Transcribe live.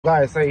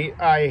Guys,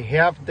 I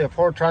have the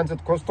Ford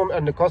Transit Custom,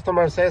 and the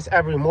customer says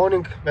every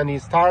morning when he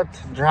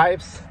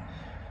drives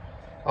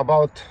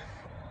about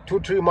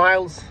 2-3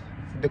 miles,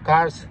 the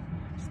car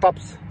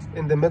stops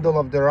in the middle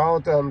of the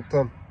road, and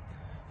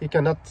he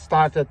cannot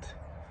start it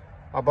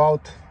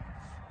about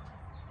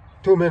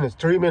 2 minutes,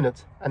 3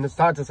 minutes, and it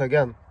starts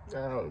again.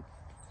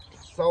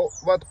 So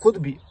what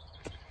could be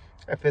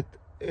if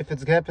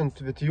it's happened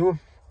with you?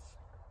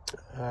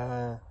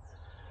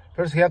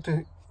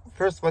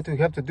 First what you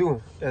have to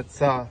do is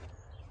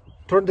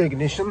turn the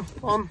ignition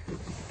on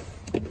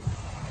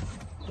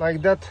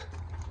like that,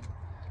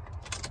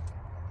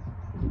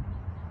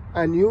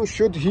 and you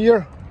should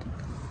hear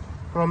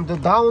from the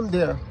down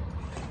there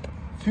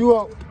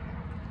fuel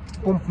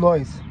pump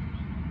noise.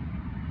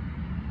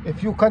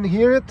 If you can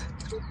hear it,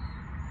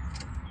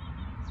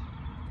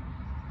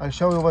 I'll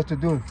show you what to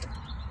do.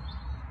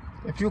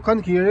 If you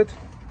can't hear it,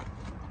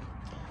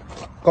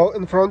 go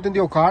in front in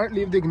your car,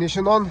 leave the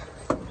ignition on,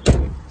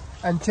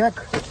 and check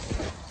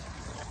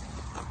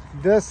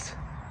this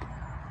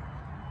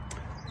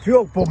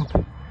fuel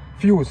pump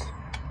fuse.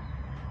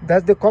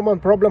 That's the common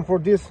problem for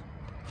this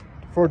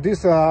Ford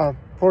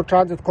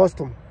Transit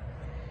Custom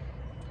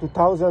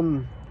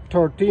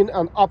 2013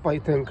 and up, I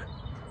think.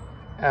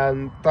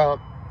 And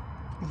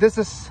this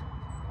is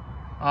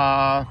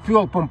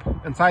fuel pump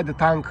inside the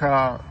tank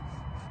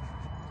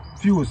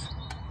fuse,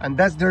 and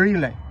that's the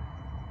relay.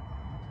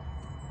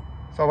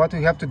 So what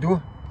we have to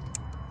do,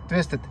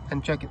 twist it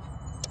and check it.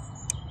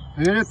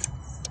 Hear it?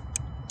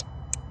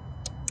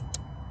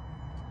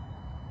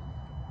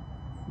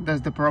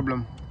 That's the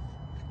problem.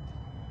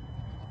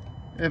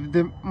 If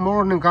the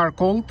morning are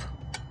cold,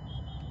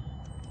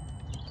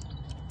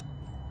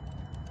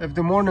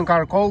 the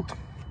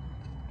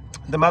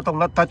metal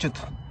not touch it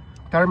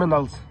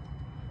terminals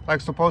like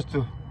supposed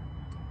to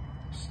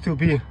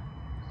be,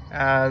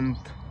 and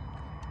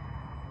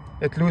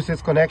it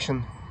loses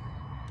connection.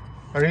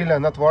 Relay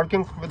not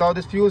working without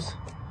this fuse.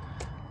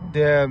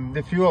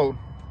 The fuel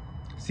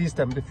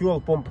system, the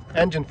fuel pump,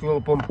 engine fuel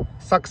pump,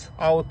 sucks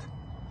out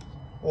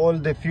all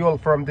the fuel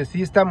from the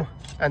system,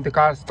 and the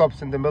car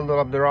stops in the middle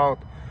of the road.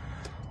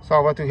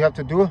 So what you have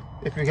to do,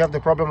 if you have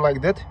the problem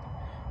like that,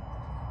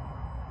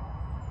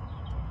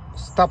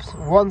 stops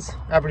once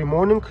every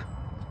morning,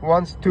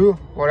 once, two,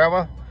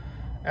 whatever,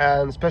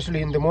 and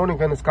especially in the morning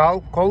when it's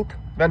cold.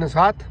 When it's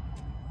hot,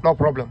 no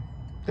problem.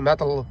 The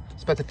metal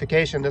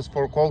specification is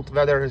for cold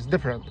weather is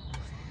different,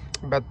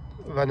 but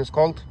when it's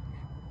cold,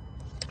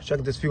 check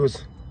this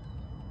fuse.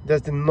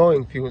 That's the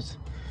annoying fuse.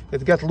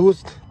 It gets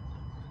loosed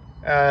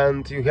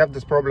and you have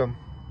this problem.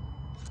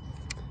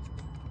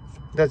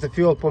 That's the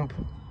fuel pump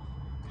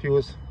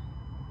fuse.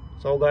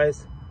 So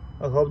guys,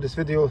 I hope this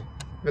video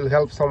will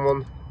help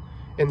someone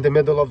in the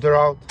middle of the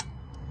road.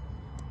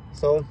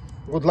 So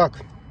good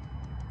luck.